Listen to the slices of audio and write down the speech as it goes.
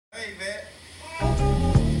Hey, Vet.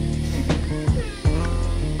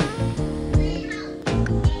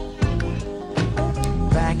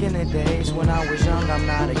 Back in the days when I was young, I'm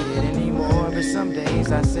not a kid anymore. But some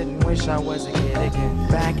days I sit and wish I was a kid again.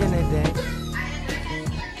 Back in the day.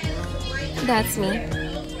 That's me,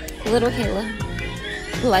 little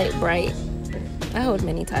Kayla, light bright. I hold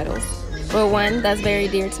many titles, but one that's very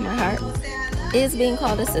dear to my heart is being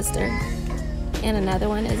called a sister, and another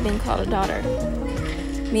one is being called a daughter.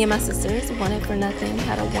 Me and my sisters wanted for nothing,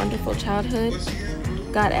 had a wonderful childhood,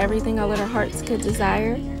 got everything our little hearts could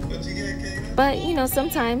desire. But, you know,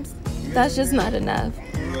 sometimes that's just not enough.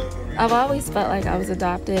 I've always felt like I was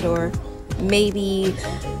adopted, or maybe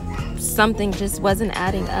something just wasn't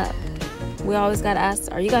adding up. We always got asked,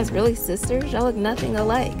 are you guys really sisters? Y'all look nothing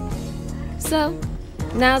alike. So,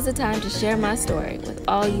 now's the time to share my story with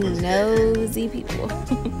all you nosy people.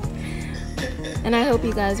 And I hope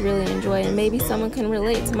you guys really enjoy, and maybe someone can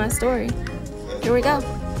relate to my story. Here we go.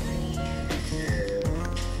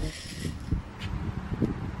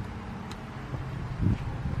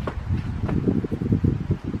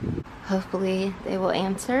 Hopefully they will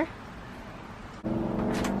answer.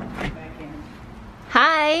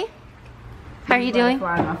 Hi. How are you doing?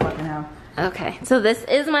 Okay, so this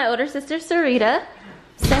is my older sister, Sarita.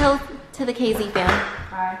 Say hello to the KZ fam.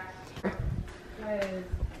 Hi. I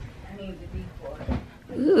need the D4.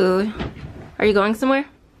 Ooh. Are you going somewhere?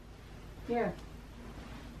 Yeah.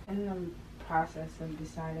 In the process of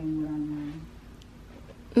deciding what I'm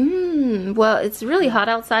wearing. Well, it's really hot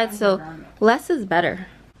outside, so less is better.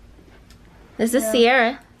 This is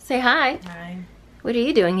Sierra. Say hi. Hi. What are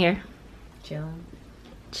you doing here? Chilling.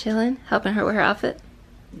 Chilling? Helping her with her outfit?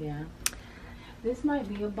 Yeah. This might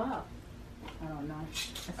be a bop. I don't know.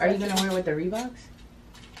 Are you gonna wear with the Reeboks?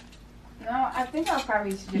 No, I think I'll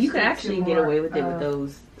probably just You could actually get away with it with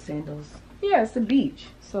those. those sandals. Yeah, it's the beach,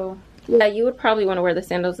 so. Yeah, you would probably want to wear the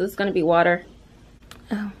sandals. It's going to be water.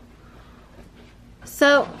 Oh.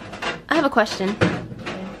 So, I have a question.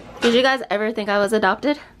 Did you guys ever think I was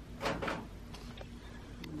adopted?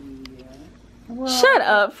 Well, Shut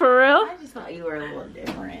up, for real? I just thought you were a little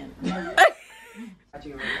different.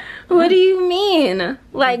 What do you mean?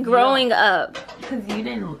 Like growing up? Because you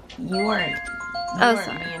weren't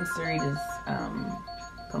Sorry. me and Sarita's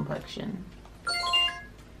complexion.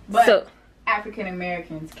 But So, African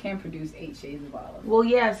Americans can produce 8 shades of olive. Well,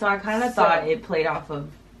 yeah, so I kind of thought it played off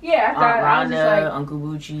of Yeah, I thought Aunt I was just Rhonda, like, Uncle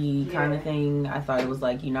Bucci kind of thing. I thought it was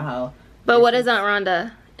like, you know how... but what is Aunt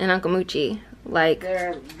Rhonda and Uncle Moochie? Like,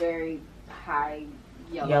 they're very high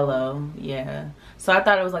Yellow, yeah. So I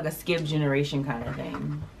thought it was like a skip generation kind of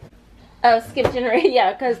thing. oh, skip generation,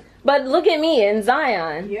 yeah, but look at me in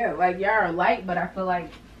Zion. Yeah, like y'all are light, but I feel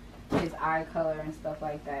like his eye color and stuff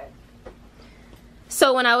like that.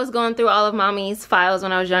 So when I was going through all of mommy's files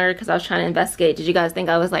when I was younger, because I was trying to investigate, did you guys think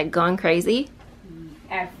I was like gone crazy?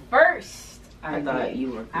 At first, I thought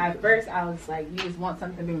you were. At first, I was like, you just want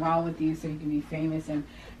something to be wrong with you so you can be famous and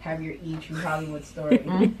have your E True Hollywood story.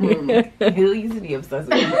 Who used to be obsessed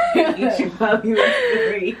with E True Hollywood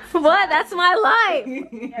story? What? That's my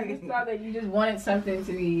life. I just thought that you just wanted something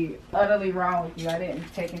to be utterly wrong with you. I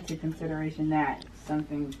didn't take into consideration that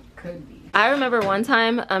something could be. I remember one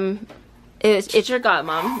time, it's your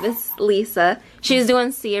godmom, this Lisa. She was doing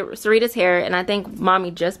Sarita's hair, and I think mommy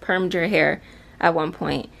just permed her hair at one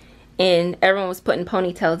point. And everyone was putting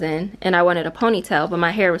ponytails in, and I wanted a ponytail, but my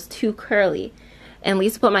hair was too curly. And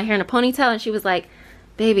Lisa put my hair in a ponytail, and she was like,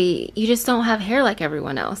 baby, you just don't have hair like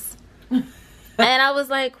everyone else. And I was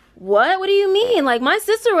like, what? What do you mean? Like, my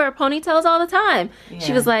sister wear ponytails all the time. Yeah.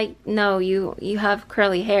 She was like, no, you have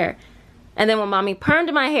curly hair. And then when mommy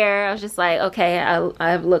permed my hair, I was just like, okay,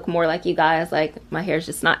 I look more like you guys. Like, my hair's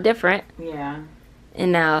just not different. Yeah.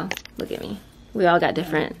 And now, look at me. We all got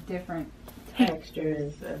different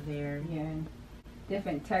textures of hair. Yeah.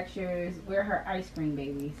 Different textures. We're her ice cream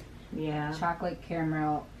babies. Yeah. Chocolate,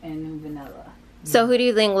 caramel, and new vanilla. So who do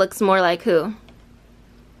you think looks more like who?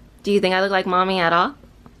 Do you think I look like mommy at all?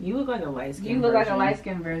 You look like a light skin. You look like a light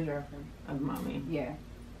skin version of mommy. Yeah.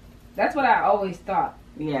 That's what I always thought.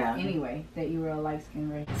 Yeah. Anyway, that you were a light skin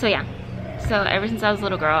version. So yeah. So ever since I was a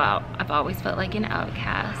little girl, I've always felt like an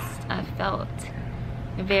outcast. I felt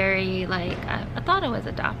very like, I thought I was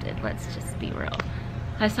adopted. Let's just be real.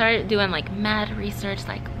 I started doing like mad research,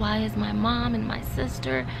 like why is my mom and my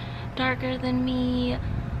sister darker than me?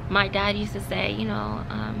 My dad used to say, you know,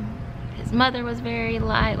 his mother was very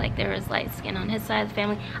light, like there was light skin on his side of the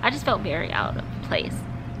family. I just felt very out of place.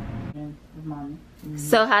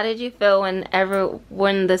 So how did you feel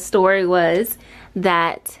when the story was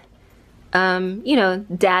that you know,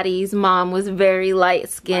 Daddy's mom was very light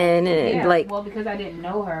skinned and Yeah, like well, because I didn't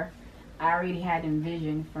know her, I already had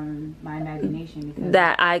envisioned from my imagination because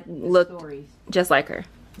that I of the looked stories. just like her.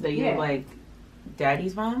 That you Yeah. like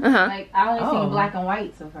Daddy's mom? Uh-huh. Like I only Oh. seen black and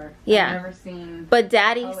whites of her. Yeah. I've never seen. But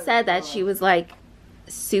Daddy Color said that color. she was like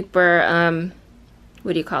super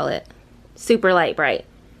what do you call it? Super light bright.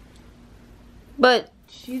 But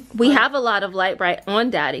She's we like- have a lot of light bright on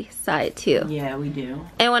Daddy's side too. Yeah, we do.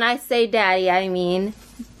 And when I say Daddy, I mean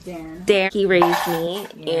Darren. Darren. He raised me,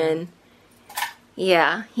 Yeah. and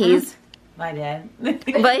yeah, he's. My dad. But he's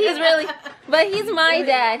my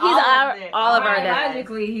dad. He's all of our dads.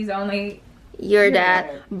 Biologically, he's only. Your your dad,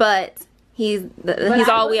 dad. but he's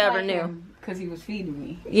all we ever knew. Because he was feeding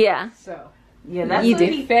me. Yeah. So. Yeah, that's You what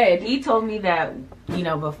did. he fed. He told me that, you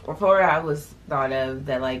know, before I was thought of,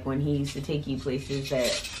 that like when he used to take you places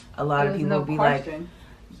that a lot of There was people no would be question. like,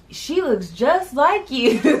 she looks just like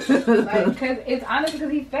you. Like, because it's honestly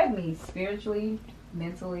because he fed me spiritually,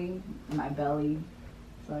 mentally, in my belly.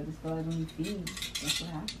 So I just feel like when he feeds, that's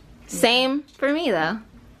what happens. Same for me though.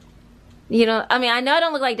 You know, I mean, I know I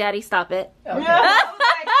don't look like Daddy. Stop it. Okay. Yeah, I was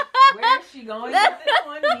like, where is she going with this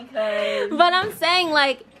one? Because But I'm saying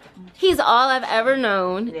like, he's all I've ever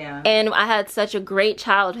known, yeah, and I had such a great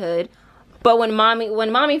childhood. But when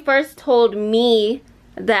mommy first told me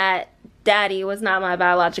that Daddy was not my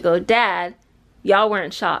biological dad, y'all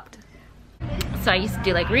weren't shocked. So I used to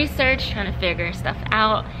do like research, trying to figure stuff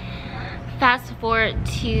out. Fast forward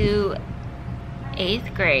to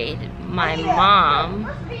 8th grade, my mom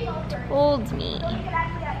told me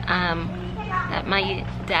that my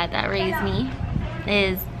dad that raised me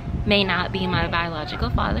may not be my biological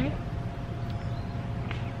father.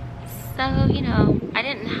 So, you know, I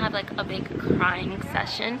didn't have like a big crying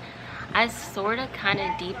session. I sort of kind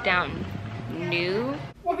of deep down knew.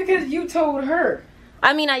 Well, because you told her.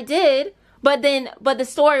 I mean, I did, but the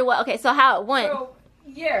story was, okay, so how it went. So,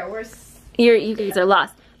 yeah, You guys are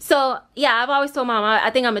lost. So, yeah, I've always told Mom, I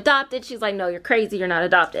think I'm adopted. She's like, no, you're crazy. You're not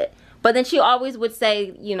adopted. But then she always would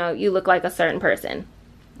say, you know, you look like a certain person.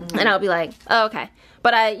 Mm-hmm. And I'll be like, oh, okay.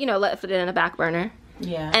 But I, you know, left it in a back burner.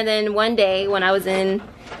 yeah. And then one day when I was in,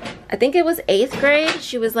 I think it was 8th grade,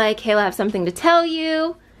 she was like, Kayla, I have something to tell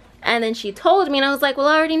you. And then she told me, and I was like, well,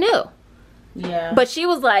 I already knew. Yeah. But she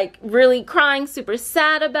was like really crying, super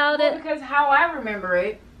sad about Well, it. because how I remember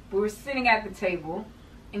it, we were sitting at the table,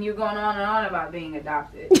 and you're going on and on about being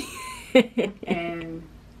adopted. And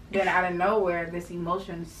then out of nowhere, this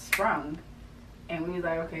emotion sprung. And we was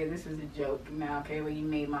like, okay, this was a joke. Now, Kayla, you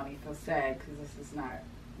made mommy feel sad because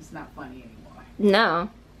it's not funny anymore. No.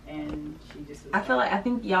 And she just was I feel like I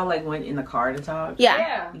think y'all like went in the car to talk.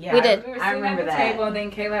 Yeah. Yeah, We did. We were I sitting remember at the that. table, and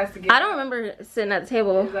then Kayla has to get I don't remember sitting at the It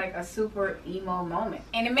table. was like a super emo moment.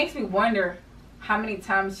 And it makes me wonder how many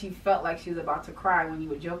times she felt like she was about to cry when you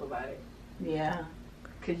would joke about it. Yeah.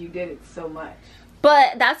 Because you did it so much.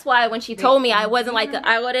 But that's why when she told me, I wasn't like,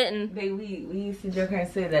 I wouldn't. We used to joke and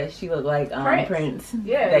say that she looked like Prince. Prince.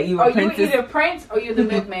 Yeah. That you were you Princess. either Prince or you're the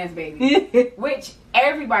milkman's baby. Which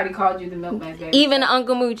everybody called you the milkman's baby. Even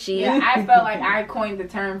Uncle Moochie. Yeah, I felt like I coined the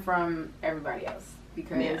term from everybody else.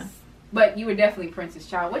 Because Yeah. But you were definitely Prince's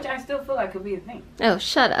child, which I still feel like could be a thing. Oh,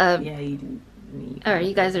 shut up. Yeah, you do. All right,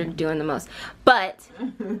 you guys are doing the most. But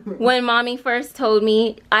when mommy first told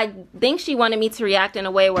me, I think she wanted me to react in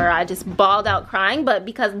a way where I just bawled out crying, but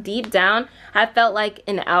because deep down I felt like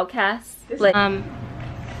an outcast. Like,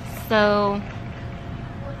 so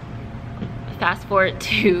fast forward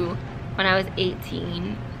to when I was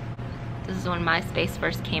 18. This is when MySpace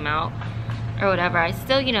first came out or whatever. I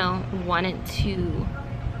still, you know, wanted to,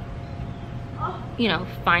 you know,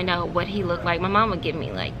 find out what he looked like. My mom would give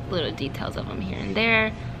me like little details of him here and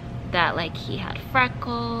there, that like he had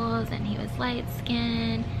freckles and he was light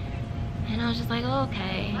skinned, and I was just like, oh,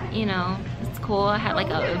 okay, you know, it's cool. I had like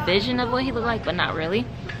a vision of what he looked like, but not really.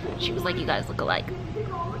 She was like, you guys look alike.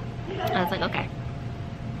 I was like, okay.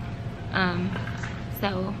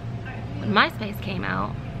 So when MySpace came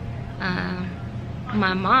out,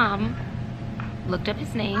 my mom looked up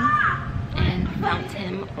his name and found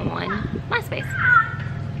him on MySpace.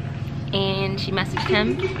 And she messaged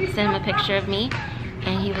him, sent him a picture of me,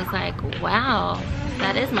 and he was like, wow,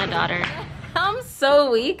 that is my daughter. I'm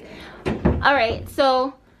so weak. All right,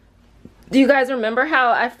 so do you guys remember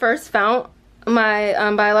how I first found my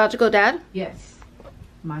biological dad? Yes.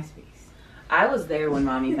 MySpace. I was there when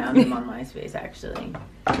mommy found him on MySpace, actually.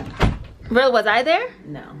 Really, was I there?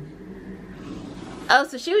 No. Oh,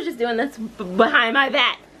 so she was just doing this behind my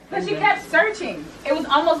back. But she kept searching. It was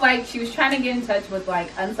almost like she was trying to get in touch with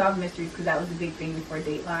like Unsolved Mysteries because that was the big thing before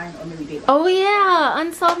Dateline, or maybe Dateline. Oh yeah,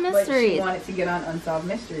 Unsolved But Mysteries. she wanted to get on Unsolved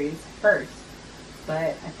Mysteries first. But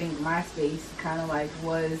I think MySpace kind of like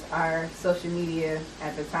was our social media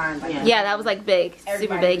at the time. Like, Yeah, that was like big, super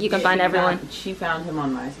Everybody big. You can was find getting everyone. She found him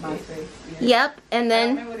on MySpace. MySpace. Yeah. Yep, and I don't then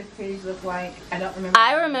remember what his page looked like. I don't remember.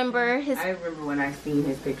 I remember his. I remember when I seen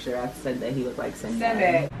his picture, I said that he looked like Sinbad.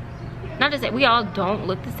 Sinbad. Not to say we all don't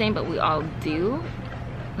look the same, but we all do.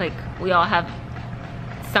 Like we all have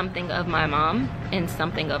something of my mom and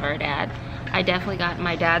something of our dad. I definitely got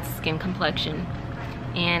my dad's skin complexion,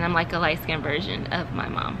 and I'm like a light skin version of my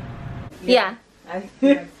mom. Yeah. I,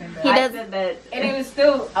 Yeah, Sinbad. He I does- said that. And it was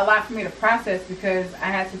still a lot for me to process because I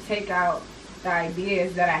had to take out the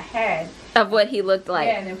ideas that I had, Of what he looked like.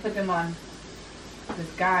 yeah, and then put them on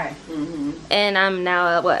this guy. Mhm. And I'm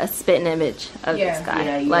now a spitting image of Yeah. this guy.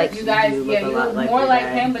 Yeah, you like You guys, do look yeah, a you lot look like more your like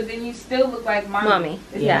dad. him, but then you still look like Mommy.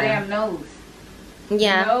 It's Yeah. the damn nose.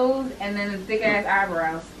 yeah. The nose and then the thick ass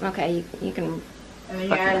eyebrows. Okay, you can. And then your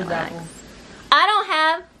Fucking Adam's relax. apple. I don't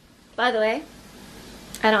have. By the way,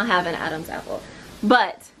 I don't have an Adam's apple,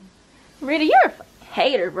 but Rita, you're a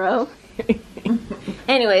hater, bro.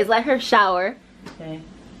 Anyways, let her shower. Okay.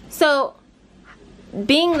 So,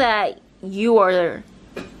 being that you are,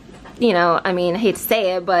 you know, I mean, I hate to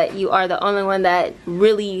say it, but you are the only one that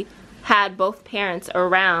really had both parents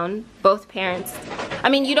around. Both parents. I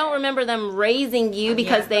mean, you don't remember them raising you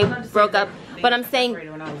because Yeah, they I'm not just broke saying up, they but I'm saying,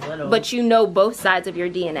 separated when I was little. but you know both sides of your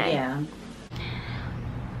DNA. yeah.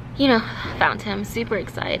 You know, found him, super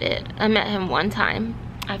excited. I met him one time.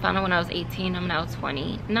 I found him when I was 18. I'm now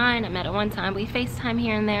 29. I met him one time. We FaceTime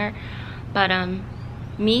here and there. But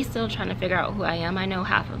me still trying to figure out who I am. I know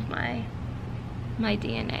half of my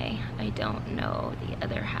DNA. I don't know the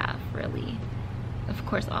other half really. Of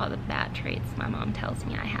course, all the bad traits my mom tells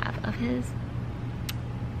me I have of his.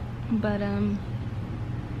 But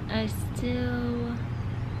I still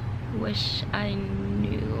wish I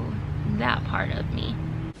knew that part of me.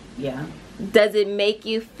 Yeah. Does it make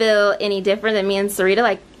you feel any different than me and Sarita?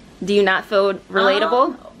 Like, do you not feel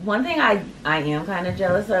relatable? One thing I am kind of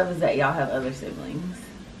jealous of is that y'all have other siblings.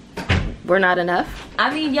 We're not enough.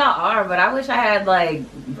 I mean, y'all are, but I wish I had like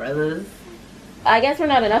brothers. I guess we're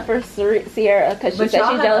not enough for Sierra because she But said y'all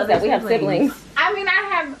she's have jealous other that we have siblings. siblings. I mean, I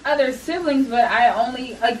have other siblings, but I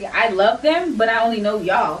only, like, I love them, but I only know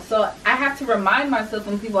y'all. So I have to remind myself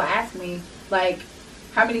when people ask me, like,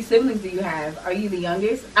 how many siblings do you have? Are you the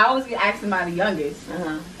youngest? I always get asked, am I the youngest?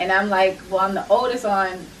 And I'm like, well, I'm the oldest on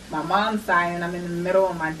my mom's side, and I'm in the middle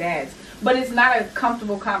on my dad's. But it's not a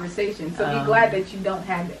comfortable conversation, so be glad that you don't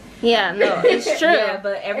have it. Yeah, no, it's true. Yeah,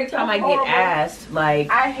 but every It's time I horrible. get asked,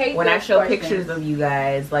 like, I hate when I those show questions. pictures of you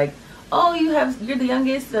guys, like, oh, you're the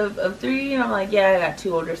youngest of three, and I'm like, yeah, I got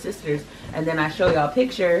 2 older sisters. And then I show y'all a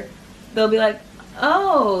picture, they'll be like,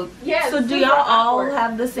 oh, Yeah, so do super y'all all awkward.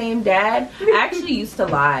 have the same dad? I actually used to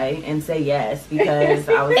lie and say yes because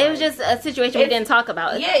I was. It was just a situation we didn't talk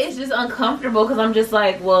about. Yeah, it's just uncomfortable because I'm just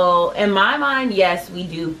like, well, in my mind, yes, we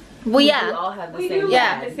do. Well, We yeah. do all have the We same do Yeah,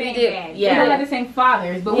 have the dad. same we do. dad. Yeah. We don't have the same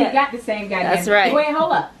fathers, but Yeah. we got the same goddamn. That's right. Wait,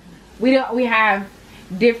 hold up. We don't. We have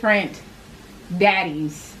different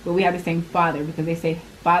daddies, but we have the same father because they say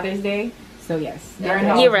Father's Day. So yes, Darren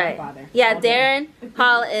Hall You're is my right. father. Yeah, Okay. Darren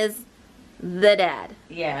Hall is the dad.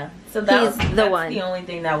 Yeah, so that's the one. the only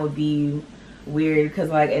thing that would be weird because,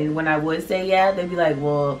 like, and when I would say yeah, they'd be like,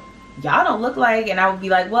 well, y'all don't look like, and I would be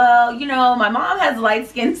like, well, you know, my mom has a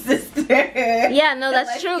light-skinned sister. Yeah, no, that's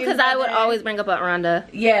Like, true you because I would know, always bring up Aunt Rhonda.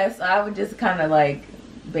 Yes, I would just kind of like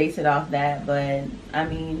base it off that, but I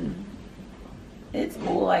mean, it's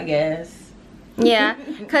cool, I guess. Yeah,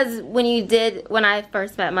 because when I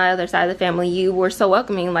first met my other side of the family, you were so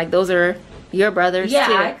welcoming. Like, those are your brothers Yeah,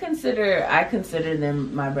 too. I consider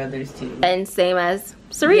them my brothers too. And same as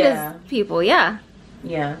Sarita's Yeah. people, yeah.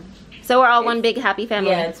 Yeah, So we're all one big happy family.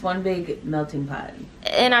 yeah, it's one big melting pot.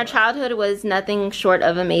 And our childhood was nothing short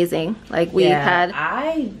of amazing. Like, we had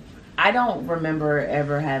I don't remember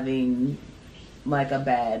ever having like a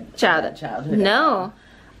bad childhood. No.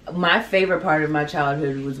 My favorite part of my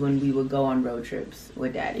childhood was when we would go on road trips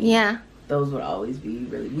with Daddy. Yeah. Those would always be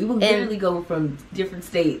really. We would literally go from different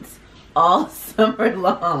states all summer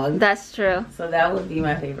long. That's true. So that would be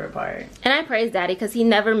my favorite part. And I praise Daddy because he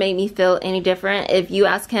never made me feel any different. If you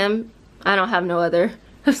ask him, I don't have no other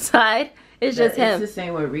side. It's just him. It's the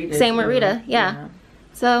same with Rita. Same with too. Rita, yeah.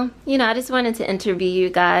 So, you know, I just wanted to interview you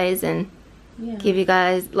guys and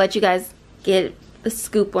Yeah. let you guys get the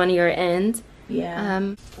scoop on your end. Yeah.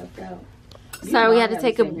 Let's go. Sorry, we had to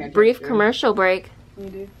take a brief commercial break. We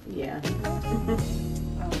do. Yeah.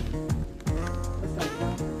 What's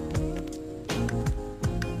up, y'all?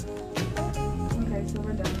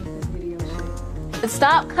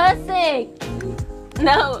 Stop cussing.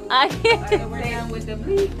 No, I can't. We're done with the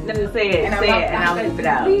bleep. No, say it, and I'll leave it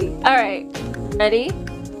out. All right, ready,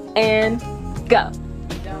 and go.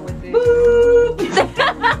 Done with this.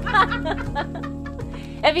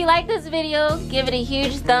 If you like this video, give it a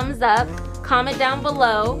huge thumbs up. Comment down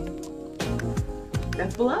below.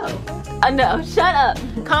 That's below. No, shut up.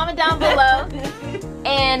 Comment down below,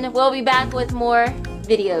 and we'll be back with more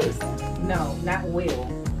videos. No, not will.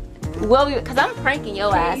 We'll be, cause I'm pranking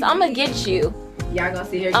your ass. I'm gonna get you. Y'all gonna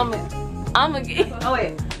see her. I'm gonna get. Oh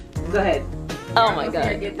wait, go ahead. Oh my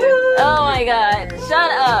god. Oh my god.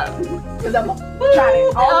 Shut up. Cause I'm trying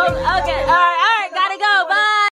to. Oh, okay. All right.